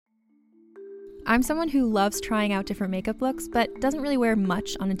I'm someone who loves trying out different makeup looks, but doesn't really wear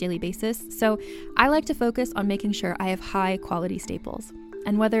much on a daily basis, so I like to focus on making sure I have high quality staples.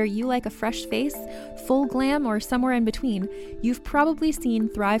 And whether you like a fresh face, full glam, or somewhere in between, you've probably seen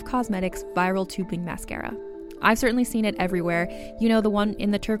Thrive Causemetics Viral Tubing Mascara. I've certainly seen it everywhere. You know, the one in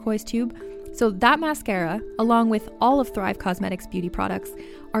the turquoise tube? So that mascara, along with all of Thrive Causemetics beauty products,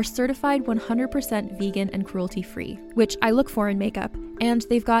 are certified 100% vegan and cruelty-free, which I look for in makeup, and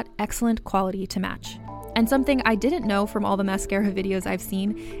they've got excellent quality to match. And something I didn't know from all the mascara videos I've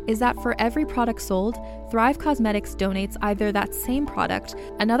seen is that for every product sold, Thrive Causemetics donates either that same product,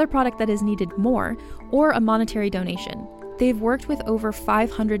 another product that is needed more, or a monetary donation. They've worked with over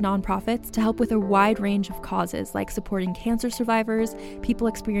 500 nonprofits to help with a wide range of causes like supporting cancer survivors, people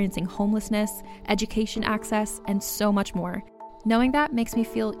experiencing homelessness, education access, and so much more. Knowing that makes me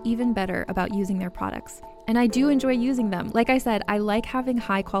feel even better about using their products. And I do enjoy using them. Like I said, I like having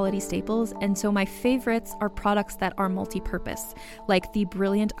high quality staples, and so my favorites are products that are multi-purpose, like the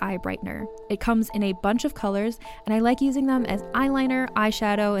Brilliant Eye Brightener. It comes in a bunch of colors, and I like using them as eyeliner,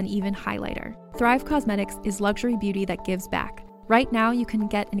 eyeshadow, and even highlighter. Thrive Causemetics is luxury beauty that gives back. Right now, you can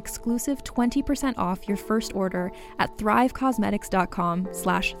get an exclusive 20% off your first order at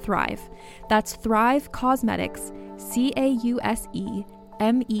thrivecausemetics.com/thrive. That's Thrive Causemetics,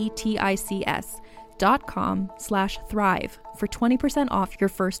 CAUSEMETICS.com/thrive for 20% off your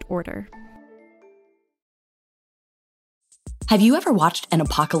first order. Have you ever watched an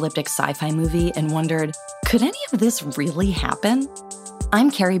apocalyptic sci-fi movie and wondered, could any of this really happen? I'm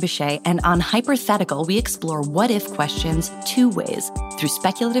Carrie Bechet, and on Hypothetical, we explore what-if questions two ways, through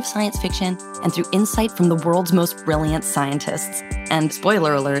speculative science fiction and through insight from the world's most brilliant scientists. And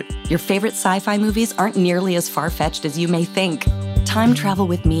spoiler alert, your favorite sci-fi movies aren't nearly as far-fetched as you may think. Time travel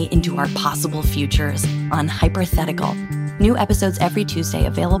with me into our possible futures on Hypothetical. New episodes every Tuesday,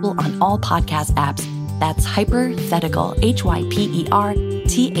 available on all podcast apps. That's Hypothetical,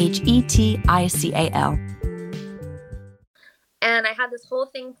 HYPERTHETICAL. And I had this whole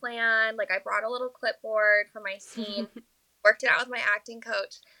thing planned. Like, I brought a little clipboard for my scene, worked it out with my acting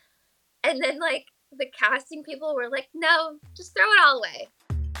coach. And then, like, the casting people were like, no, just throw it all away.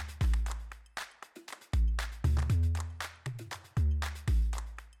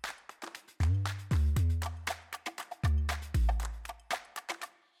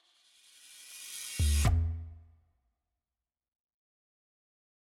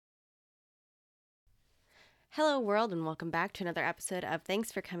 Hello world, and welcome back to another episode of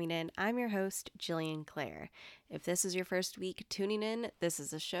Thanks for Coming In. I'm your host, Jillian Clare. If this is your first week tuning in, this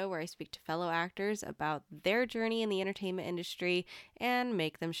is a show where I speak to fellow actors about their journey in the entertainment industry and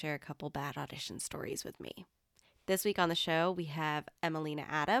make them share a couple bad audition stories with me. This week on the show, we have Emelina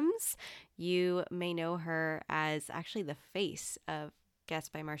Adams. You may know her as actually the face of Guess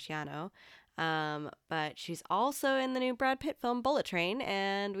by Marciano. But she's also in the new Brad Pitt film Bullet Train,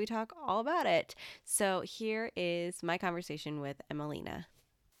 and we talk all about it. So here is my conversation with Emelina.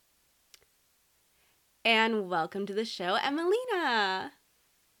 And welcome to the show, Emelina.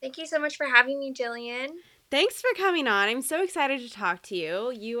 Thank you so much for having me, Jillian. Thanks for coming on. I'm so excited to talk to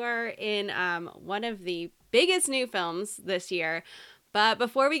you. You are in one of the biggest new films this year. But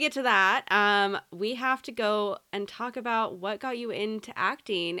before we get to that, we have to go and talk about what got you into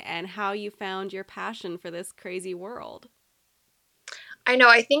acting and how you found your passion for this crazy world. I know.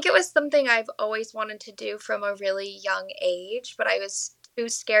 I think it was something I've always wanted to do from a really young age, but I was too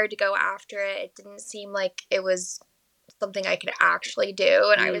scared to go after it. It didn't seem like it was something I could actually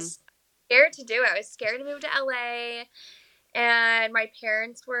do, and I was scared to do it. I was scared to move to LA, and my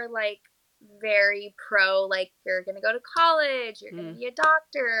parents were like, very pro, like, you're gonna go to college, you're gonna be a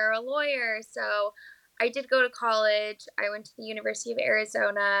doctor or a lawyer. So I did go to college. I went to the University of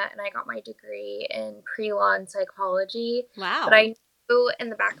Arizona, and I got my degree in pre-law and psychology. Wow. But I knew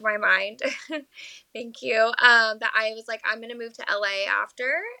in the back of my mind, thank you, that I was like, I'm gonna move to LA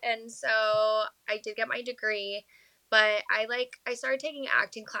after. And so I did get my degree. But I started taking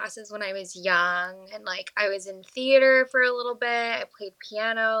acting classes when I was young, and like I was in theater for a little bit. I played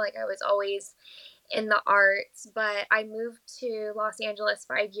piano, like I was always in the arts. But I moved to Los Angeles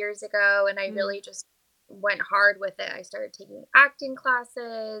 5 years ago, and I really just went hard with it. I started taking acting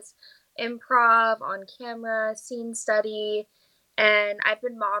classes, improv, on camera, scene study, and I've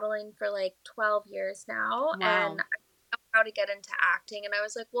been modeling for like 12 years now. Wow. And I know how to get into acting, and I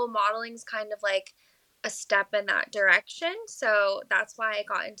was like, well, modeling's kind of like a step in that direction. So that's why I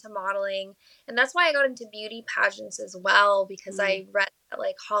got into modeling, and that's why I got into beauty pageants as well, because I read that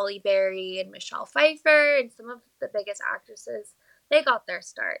like Holly Berry and Michelle Pfeiffer and some of the biggest actresses, they got their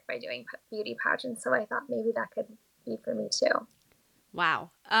start by doing beauty pageants. So I thought maybe that could be for me too.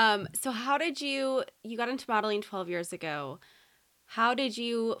 Wow. So how did you got into modeling 12 years ago? How did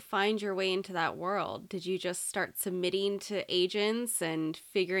you find your way into that world? Did you just start submitting to agents and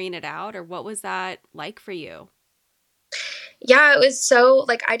figuring it out, or what was that like for you? Yeah, it was so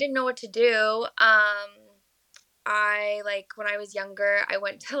like I didn't know what to do. I like when I was younger, I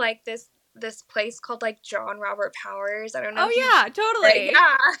went to like this place called like John Robert Powers. I don't know Oh if you've yeah, it. totally.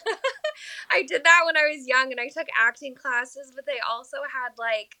 Yeah. I did that when I was young and I took acting classes, but they also had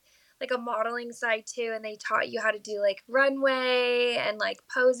like a modeling side too, and they taught you how to do like runway and like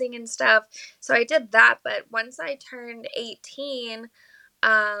posing and stuff. So I did that, but once I turned 18,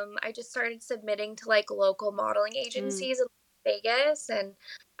 I just started submitting to like local modeling Mm, agencies in Vegas, and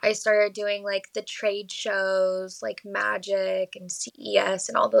I started doing like the trade shows like Magic and CES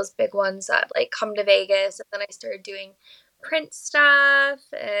and all those big ones that like come to Vegas. And then I started doing print stuff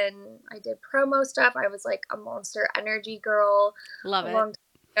and I did promo stuff. I was like a Monster Energy girl love a it. long time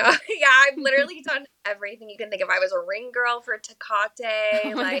ago. Yeah, I've literally done everything you can think of. I was a ring girl for Oh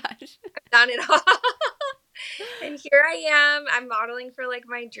Tecate. my Like gosh. I've done it all. And here I am. I'm modeling for like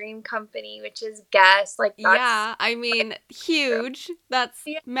my dream company, which is Guess. Like that's Yeah, I mean, huge. That's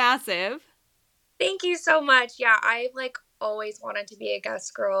yeah. massive. Thank you so much. Yeah, I've like always wanted to be a Guess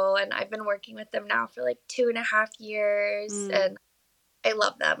girl, and I've been working with them now for like 2.5 years, Mm. and I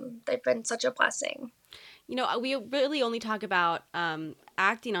love them. They've been such a blessing. You know, we really only talk about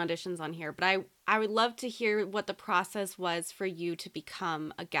acting auditions on here, but I would love to hear what the process was for you to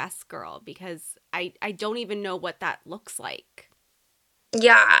become a guest girl, because I don't even know what that looks like.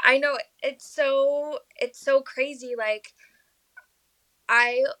 Yeah, I know it's so crazy. Like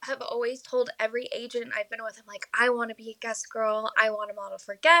I have always told every agent I've been with, I'm like, I want to be a Guess girl. I want to model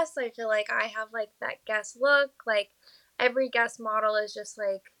for Guess. I feel like I have like that Guess look. Like every Guess model is just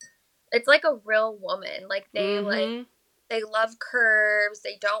like it's like a real woman. Mm-hmm. They love curves.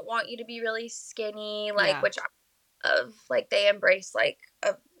 They don't want you to be really skinny, like Yeah. which I love. Like they embrace like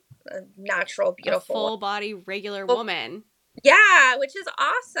a natural, A beautiful full body regular woman. woman. Yeah, which is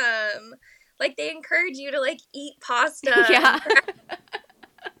awesome. Like they encourage you to like eat pasta Yeah. and great.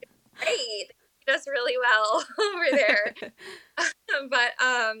 They does really well over there. But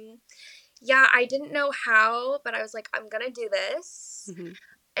yeah, I didn't know how, but I was like, I'm gonna do this. Mhm.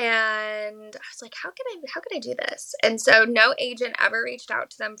 And I was like, how can I do this? And so no agent ever reached out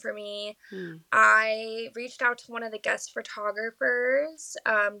to them for me. Mm. I reached out to one of the guest photographers,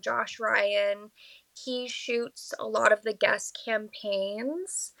 Josh Ryan. He shoots a lot of the guest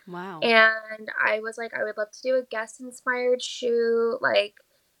campaigns. Wow. And I was like, I would love to do a guest inspired shoot. Like,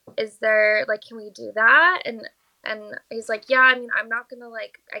 is there like can we do that? And he's like, yeah, I mean, I'm not gonna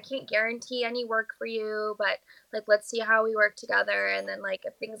like I can't guarantee any work for you, but like let's see how we work together, and then like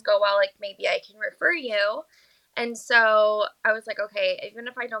if things go well, like maybe I can refer you. And so I was like, okay, even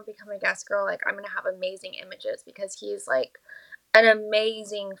if I don't become a guest girl, like I'm gonna have amazing images because he's like an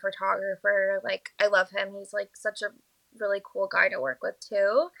amazing photographer. Like I love him. He's like such a really cool guy to work with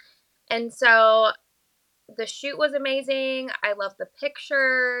too. And so the shoot was amazing. I love the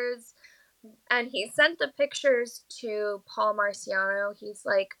pictures. And he sent the pictures to Paul Marciano. He's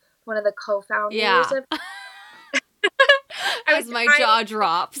like one of the co-founders Yeah. of I was As my trying, jaw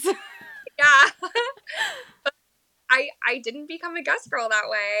drops. yeah. I didn't become a guest girl that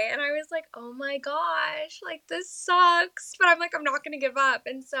way. And I was like, oh my gosh, like this sucks. But I'm like, I'm not gonna give up.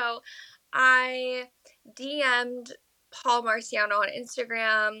 And so I DM'd Paul Marciano on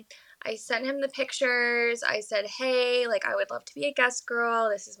Instagram. I sent him the pictures. I said, hey, like I would love to be a guest girl.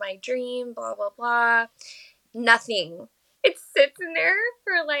 This is my dream, blah, blah, blah. Nothing. It sits in there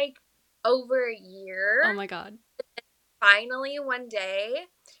for like over a year. Oh my god. Finally, one day,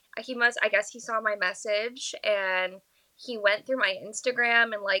 I guess he saw my message and he went through my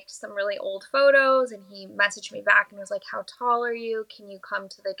Instagram and liked some really old photos, and he messaged me back and was like, how tall are you? Can you come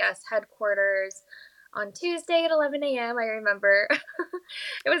to the guest headquarters on Tuesday at 11 a.m.? I remember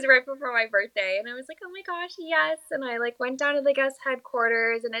it was right before my birthday, and I was like, oh my gosh, yes. And I like went down to the guest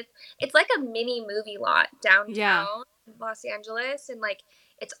headquarters, and it's like a mini movie lot Yeah. downtown in Los Angeles, and like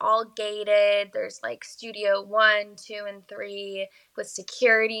it's all gated. There's like studio 1, 2, and 3 with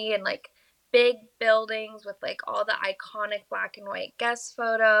security and like big buildings with like all the iconic black and white guest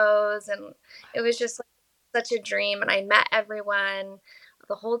photos. And it was just like such a dream. And I met everyone,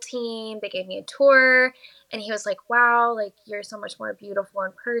 the whole team. They gave me a tour. And he was like, wow, like you're so much more beautiful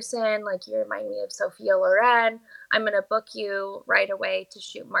in person. Like you remind me of Sophia Loren. I'm going to book you right away to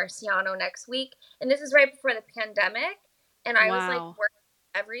shoot Marciano next week. And this is right before the pandemic. And I was like Wow. working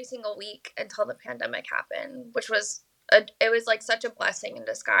every single week until the pandemic happened, which was it was like such a blessing in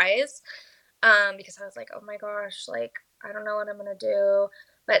disguise. Because I was like, oh my gosh, like I don't know what I'm going to do.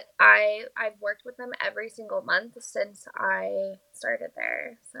 But I've worked with them every single month since I started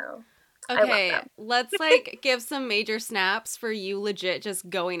there. So I love Okay, them. let's like give some major snaps for you legit just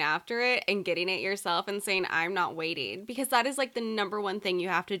going after it and getting it yourself and saying, I'm not waiting. Because that is like the number one thing you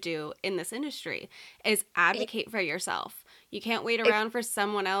have to do in this industry is advocate for yourself. You can't wait around for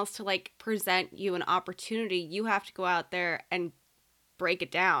someone else to like present you an opportunity. You have to go out there and break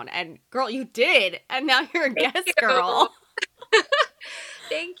it down. And girl, you did. And now you're a Thank guest you. girl.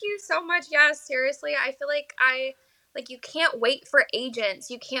 Thank you so much. Yeah, seriously, I feel like you can't wait for agents.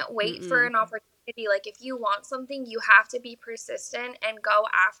 You can't wait for Mm-mm. an opportunity. Like if you want something, you have to be persistent and go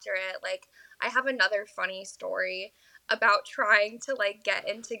after it. Like I have another funny story about trying to like get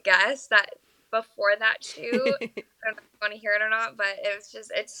into Guess that before that shoot. I don't know if you want to hear it or not, but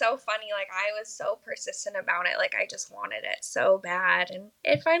it's so funny. Like I was so persistent about it. Like I just wanted it so bad and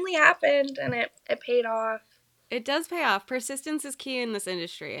it finally happened and it paid off. It does pay off. Persistence is key in this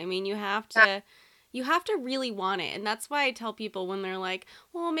industry. I mean, you have to really want it. And that's why I tell people when they're like,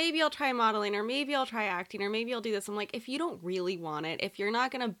 "Well, maybe I'll try modeling or maybe I'll try acting or maybe I'll do this." I'm like, "If you don't really want it, if you're not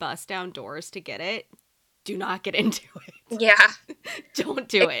going to bust down doors to get it, do not get into it. Yeah. Don't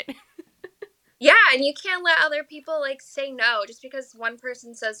do it." Yeah, and you can't let other people like say no. Just because one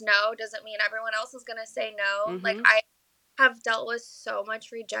person says no doesn't mean everyone else is gonna say no. Like Mhm. I have dealt with so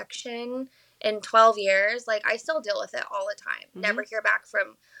much rejection in 12 years. Like I still deal with it all the time. Never Mhm. hear back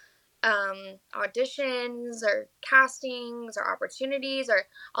from auditions or castings or opportunities, or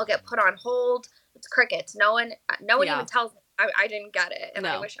I'll get put on hold. It's crickets. No one even Yeah. tells me I didn't get it, and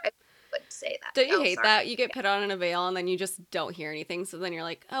I No. wish I would say that. Don't you Oh, hate sorry. that? You get put on in a veil and then you just don't hear anything. So then you're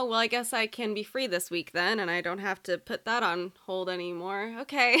like, "Oh, well, I guess I can be free this week then and I don't have to put that on hold anymore."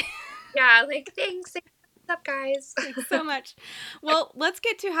 Okay. Yeah, like thanks. What's up, guys? Thanks so much. Well, let's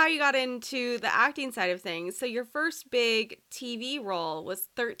get to how you got into the acting side of things. So, your first big TV role was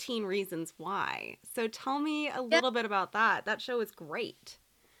 13 Reasons Why. So, tell me a Yeah. little bit about that. That show is great.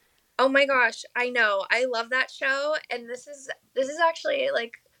 Oh my gosh, I know. I love that show, and this is actually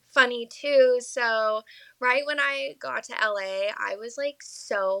like funny too. So, right when I got to LA, I was like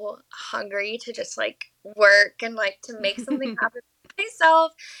so hungry to just like work and like to make something happen for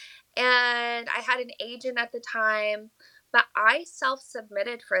myself. And I had an agent at the time, but I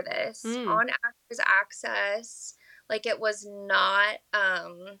self-submitted for this Mm, on Actors Access. Like it was not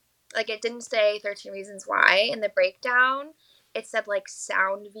like it didn't say 13 Reasons Why in the breakdown. It said like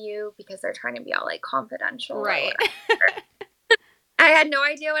Sound View because they're trying to be all like confidential or right. whatever. I had no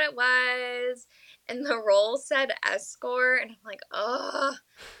idea what it was. And the role said escort. And I'm like, oh,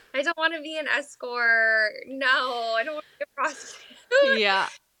 I don't want to be an escort. No, I don't want to be a prostitute. Yeah.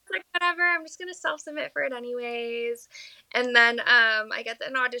 Like whatever, I'm just gonna self-submit for it anyways. And then I get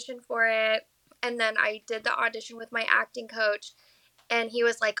an audition for it. And then I did the audition with my acting coach and he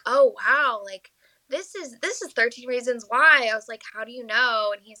was like, "Oh wow, like this is 13 Reasons Why." I was like, "How do you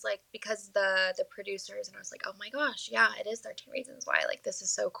know?" And he's like, "Because the producers." And I was like, "Oh my gosh, yeah, it is 13 Reasons Why. Like this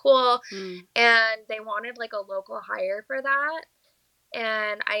is so cool." Mm. And they wanted like a local hire for that.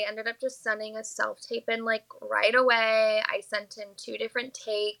 And I ended up just sending a self-tape in like right away. I sent in two different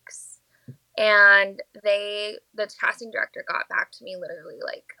takes and the casting director got back to me literally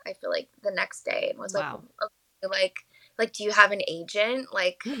like I feel like the next day and was like, Wow. okay, like do you have an agent?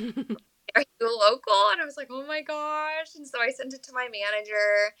 Like are you a local? And I was like, oh my gosh. And so I sent it to my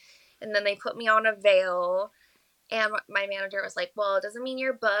manager and then they put me on a veil. And my manager was like, well, it doesn't mean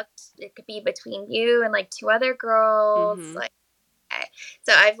you're booked. It could be between you and like two other girls. Mm-hmm. Like, okay.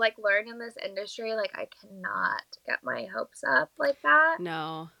 So I've like learned in this industry, like I cannot get my hopes up like that.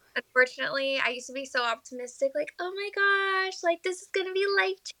 No. Unfortunately, I used to be so optimistic, like, oh my gosh, like this is gonna be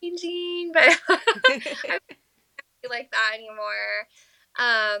life changing, but I like that anymore.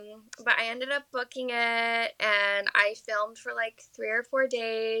 But I ended up booking it and I filmed for like 3 or 4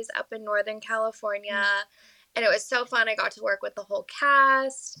 days up in Northern California. And it was so fun. I got to work with the whole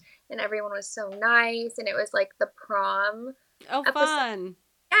cast and everyone was so nice. And it was like the prom Oh, episode. fun.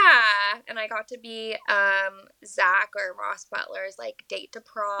 Yeah. And I got to be Zach or Ross Butler's like date to Oh,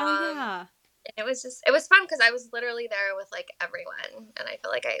 prom. yeah. It was fun because I was literally there with like everyone and I feel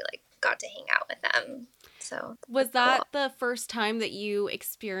like I like got to hang out with them. So it Was cool. that the first time that you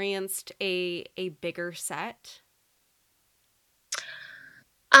experienced a bigger set?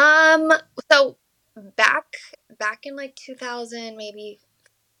 Um, so back back in like 2000, maybe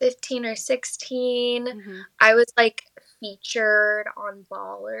 15 or 16, Mm-hmm. I was like featured on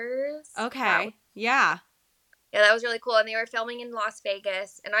Ballers. Okay. Yeah. Yeah, that was really cool. And they were filming in Las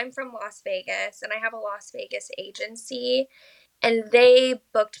Vegas, and I'm from Las Vegas, and I have a Las Vegas agency. And they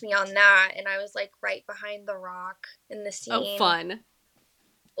booked me on that, and I was like right behind The Rock in the Oh, scene. fun.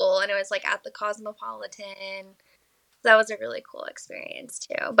 Cool. And it was like at the Cosmopolitan. That was a really cool experience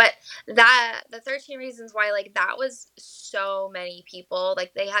too. But the 13 Reasons Why, like that was so many people.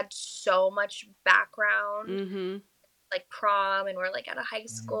 Like they had so much background, Mm-hmm. like prom, and we're like at a high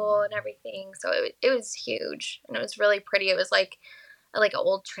school and everything. So it was huge, and it was really pretty. It was like an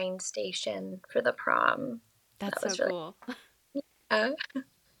old train station for the prom. That's That was so really cool.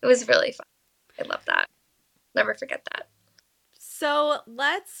 it was really fun. I love that. Never forget that. So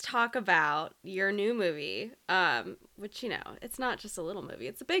let's talk about your new movie, which, it's not just a little movie,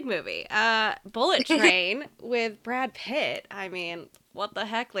 it's a big movie. Bullet Train with Brad Pitt. I mean, what the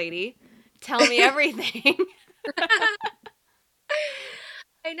heck, lady? Tell me everything.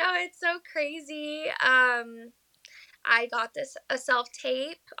 I know, it's so crazy. I got a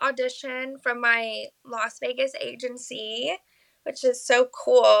self-tape audition from my Las Vegas agency, which is so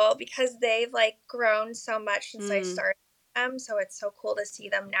cool because they've like grown so much since I started them. So it's so cool to see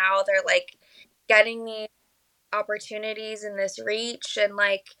them now. They're like getting these opportunities and this reach, and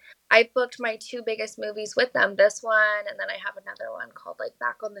like I booked my two biggest movies with them, this one, and then I have another one called like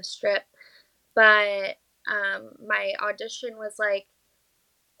Back on the Strip. But my audition was like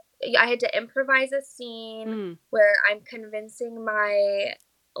I had to improvise a scene where I'm convincing my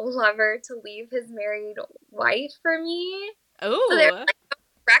lover to leave his married wife for me. Oh. So there's like no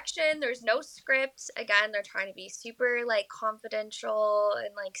direction, there's no script. Again, they're trying to be super like confidential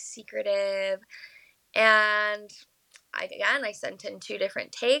and like secretive. And I sent in 2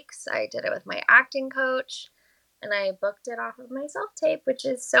 different takes. I did it with my acting coach, and I booked it off of my self-tape, which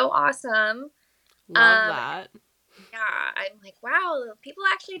is so awesome. Love that. Yeah, I'm like, wow, people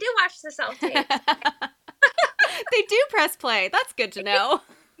actually do watch the self-tape. They do press play. That's good to know.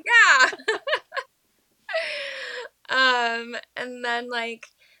 Yeah. And then like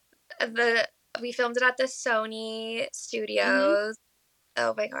we filmed it at the Sony studios.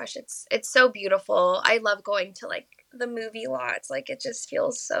 Oh my gosh, it's so beautiful. I love going to like the movie lots. Like it just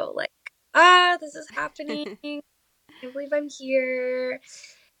feels so like, this is happening. I can't believe I'm here.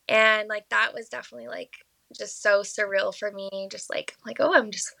 And like that was definitely like just so surreal for me. Just like oh,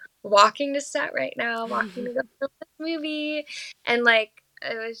 I'm just walking to set right now, walking to go film this movie. And like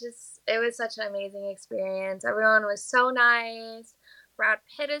it was such an amazing experience. Everyone was so nice. Brad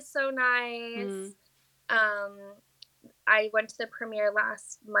Pitt is so nice. I went to the premiere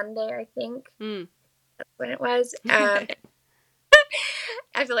last Monday, I think. That's when it was.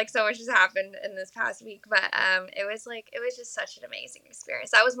 I feel like so much has happened in this past week, but it was just such an amazing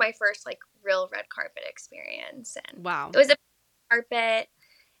experience. That was my first like real red carpet experience, and wow, it was a carpet,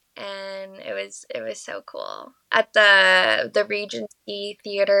 and it was so cool at the Regency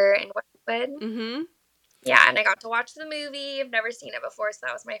Theater in Westwood. Yeah, and I got to watch the movie. I've never seen it before, so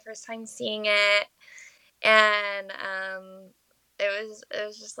that was my first time seeing it, and it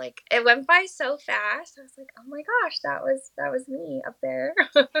was just like it went by so fast. I was like, oh my gosh, that was me up there.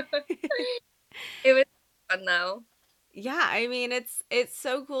 It was fun though. Yeah, I mean it's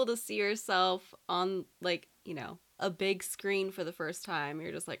so cool to see yourself on like, a big screen for the first time.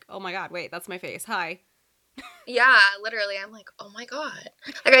 You're just like, oh my god, wait, that's my face. Hi. Yeah, literally. I'm like, oh my god.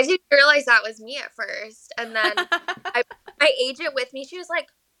 Like I didn't realize that was me at first. And then my agent with me, she was like,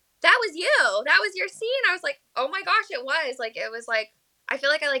 that was you. That was your scene. I was like, oh my gosh, it was. Like it was like I feel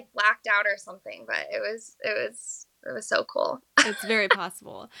like I like blacked out or something, but it was so cool. It's very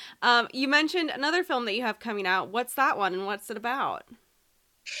possible. You mentioned another film that you have coming out. What's that one and what's it about?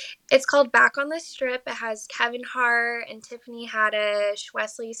 It's called Back on the Strip. It has Kevin Hart and Tiffany Haddish,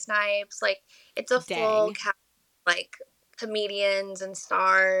 Wesley Snipes. Like it's a full cast, like comedians and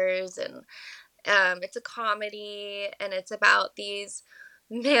stars, and it's a comedy, and it's about these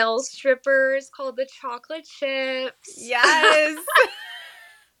male strippers called the Chocolate Chips. Yes.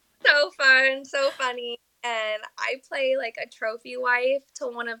 So fun, so funny. And I play like a trophy wife to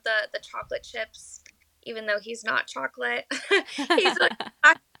one of the chocolate chips, even though he's not chocolate. He's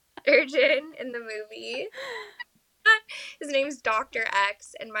a surgeon in the movie. His name's Dr.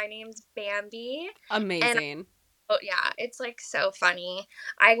 X, and my name's Bambi. Amazing. Oh yeah, it's like so funny.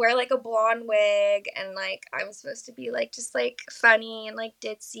 I wear like a blonde wig, and like I'm supposed to be like just like funny and like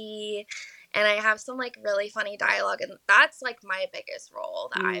ditzy, and I have some like really funny dialogue, and that's like my biggest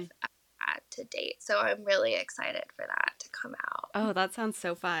role that I've had to date. So I'm really excited for that to come out. Oh, that sounds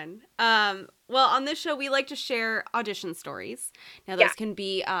so fun. Well, on this show we like to share audition stories. Now those can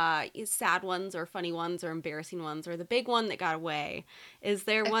be sad ones or funny ones or embarrassing ones or the big one that got away. Is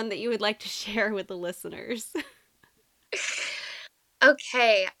there one that you would like to share with the listeners?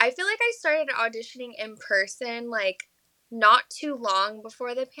 Okay, I feel like I started auditioning in person like not too long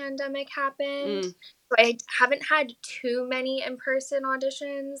before the pandemic happened. So I haven't had too many in-person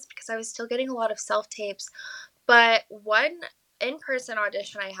auditions because I was still getting a lot of self-tapes. But one in-person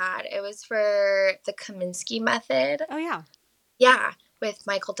audition I had, it was for the Kominsky Method. Oh, yeah. Yeah, with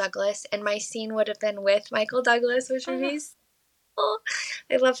Michael Douglas. And my scene would have been with Michael Douglas, which would be so cool.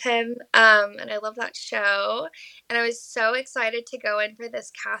 I love him. And I love that show. And I was so excited to go in for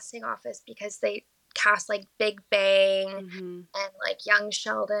this casting office because they cast like Big Bang and like Young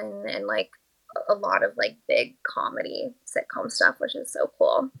Sheldon and like a lot of like big comedy sitcom stuff, which is so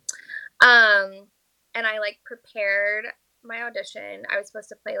cool. And I like prepared my audition. I was supposed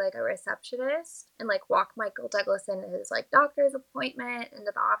to play like a receptionist and like walk Michael Douglas into his like doctor's appointment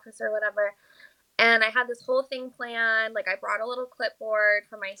into the office or whatever. And I had this whole thing planned. Like I brought a little clipboard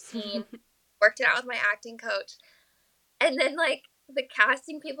for my scene, worked it out with my acting coach. And then like the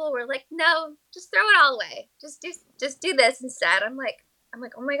casting people were like, "No, just throw it all away. Just do this instead." I'm like,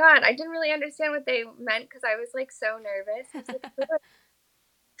 "Oh my God, I didn't really understand what they meant because I was like so nervous." I was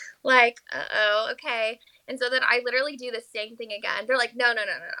like, uh-oh, okay. And so then I literally do the same thing again. They're like, no,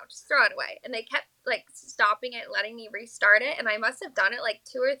 just throw it away. And they kept like stopping it, letting me restart it. And I must have done it like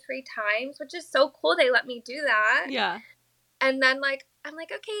 2 or 3 times, which is so cool. They let me do that. Yeah. And then like, I'm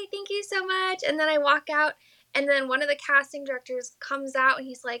like, okay, thank you so much. And then I walk out and then one of the casting directors comes out and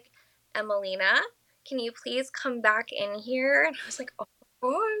he's like, "Emelina, can you please come back in here?" And I was like, oh my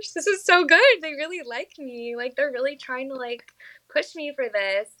gosh, this is so good. They really like me. Like they're really trying to like push me for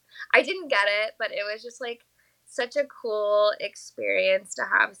this. I didn't get it, but it was just like such a cool experience to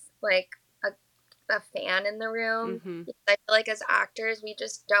have like a fan in the room. Because I feel like as actors, we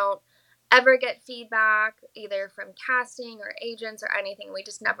just don't ever get feedback either from casting or agents or anything. We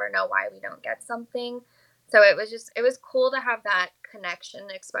just never know why we don't get something. So it was cool to have that connection,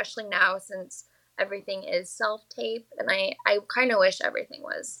 especially now since everything is self-tape. And I kind of wish everything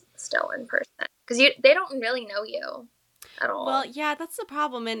was still in person because they don't really know you at all. Well, yeah, that's the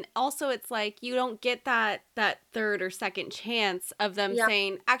problem. And also it's like you don't get that third or second chance of them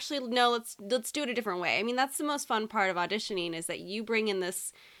saying, actually, no, let's do it a different way. I mean, that's the most fun part of auditioning is that you bring in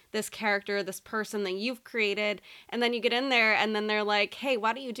this character, this person that you've created, and then you get in there and then they're like, "Hey,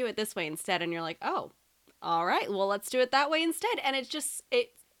 why don't you do it this way instead?" And you're like, "Oh, all right, well, let's do it that way instead." And it's just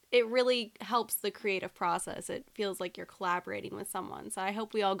it really helps the creative process. It feels like you're collaborating with someone. So I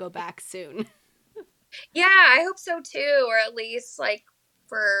hope we all go back soon. Yeah, I hope so too, or at least like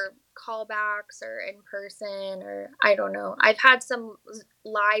for callbacks or in person, or I don't know. I've had some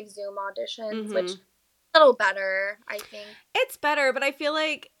live Zoom auditions, which a little better, I think. It's better, but I feel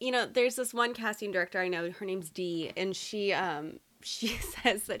like, there's this one casting director I know, her name's Dee, and she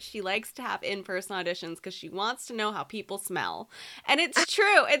says that she likes to have in-person auditions because she wants to know how people smell. And it's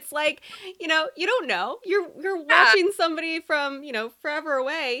true. It's like, you don't know. You're watching somebody from, forever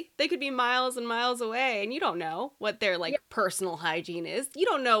away. They could be miles and miles away, and you don't know what their, personal hygiene is. You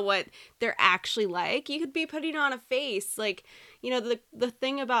don't know what they're actually like. You could be putting on a face. Like, the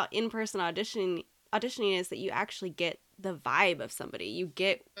thing about in-person auditioning is that you actually get the vibe of somebody. You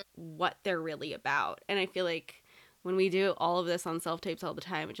get what they're really about. And I feel like when we do all of this on self-tapes all the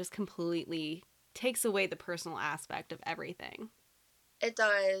time, it just completely takes away the personal aspect of everything. It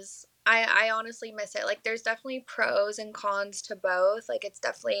does. I honestly miss it. Like, there's definitely pros and cons to both. Like, it's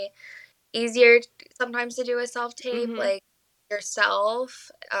definitely easier sometimes to do a self-tape, like,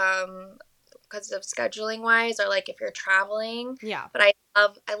 yourself, because of scheduling wise, or like if you're traveling. Yeah. But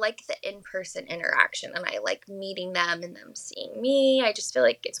I like the in-person interaction, and I like meeting them and them seeing me. I just feel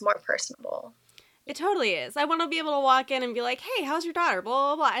like it's more personable. It totally is. I want to be able to walk in and be like, "Hey, how's your daughter?"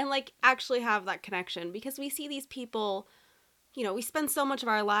 Blah, blah, blah. And like actually have that connection, because we see these people, we spend so much of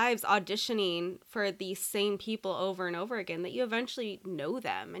our lives auditioning for these same people over and over again that you eventually know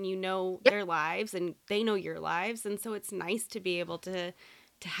them and you know their lives and they know your lives. And so it's nice to be able to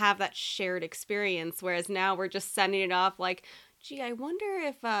have that shared experience. Whereas now we're just sending it off like, "Gee, I wonder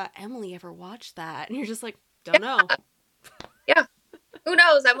if Emily ever watched that." And you're just like, don't know. Yeah. Who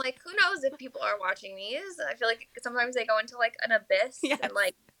knows? I'm like, who knows if people are watching these? I feel like sometimes they go into like an abyss and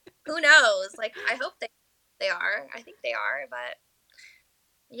like, who knows? Like, I hope they are. I think they are, but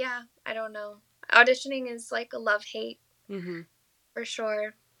yeah, I don't know. Auditioning is like a love-hate for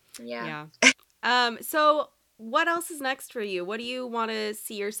sure. Yeah. So what else is next for you? What do you want to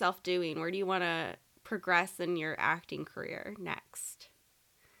see yourself doing? Where do you want to progress in your acting career next?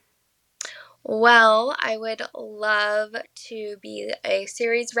 Well, I would love to be a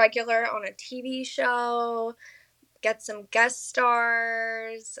series regular on a TV show, get some guest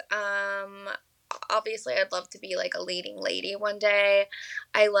stars. Obviously, I'd love to be like a leading lady one day.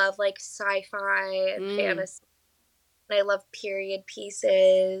 I love like sci-fi and fantasy I love period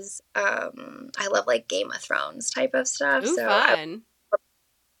pieces. I love like Game of Thrones type of stuff. Ooh, so fun.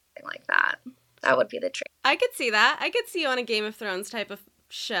 Something like that. That would be the trick. I could see that. I could see you on a Game of Thrones type of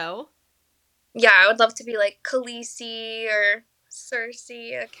show. Yeah, I would love to be like Khaleesi or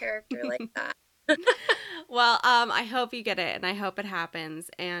Cersei, a character like that. Well, I hope you get it, and I hope it happens.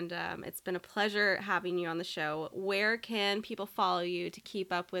 And it's been a pleasure having you on the show. Where can people follow you to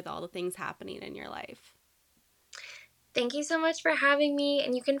keep up with all the things happening in your life? Thank you so much for having me.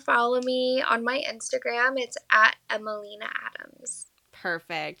 And you can follow me on my Instagram. It's at Emelina Adams.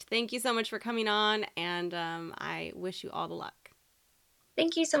 Perfect. Thank you so much for coming on, and I wish you all the luck.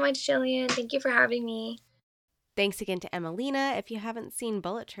 Thank you so much, Jillian. Thank you for having me. Thanks again to Emelina. If you haven't seen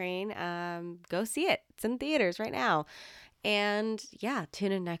Bullet Train, go see it. It's in theaters right now. And yeah,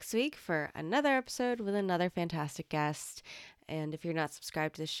 tune in next week for another episode with another fantastic guest. And if you're not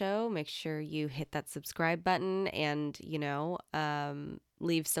subscribed to the show, make sure you hit that subscribe button and,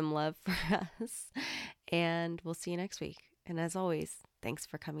 leave some love for us. And we'll see you next week. And as always, thanks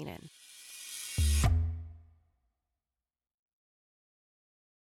for coming in.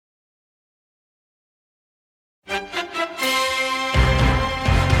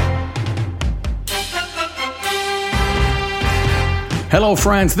 Hello,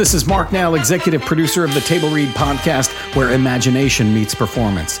 friends. This is Mark Nell, executive producer of the Table Read podcast, where imagination meets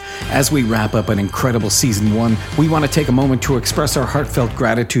performance. As we wrap up an incredible season 1, we want to take a moment to express our heartfelt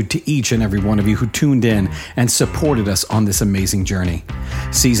gratitude to each and every one of you who tuned in and supported us on this amazing journey.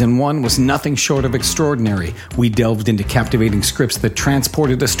 Season 1 was nothing short of extraordinary. We delved into captivating scripts that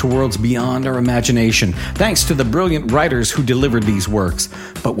transported us to worlds beyond our imagination, thanks to the brilliant writers who delivered these works.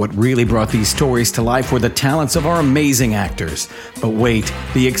 But what really brought these stories to life were the talents of our amazing actors. But wait,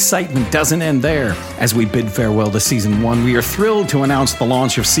 the excitement doesn't end there. As we bid farewell to Season 1, we are thrilled to announce the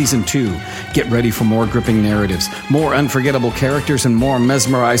launch of Season 2. Get ready for more gripping narratives, more unforgettable characters, and more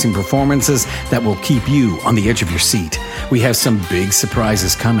mesmerizing performances that will keep you on the edge of your seat. We have some big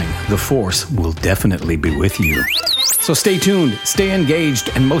surprises coming. The Force will definitely be with you. So stay tuned, stay engaged,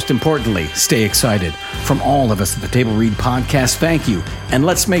 and most importantly, stay excited. From all of us at the Table Read podcast, thank you, and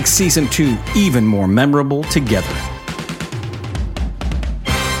let's make Season 2 even more memorable together.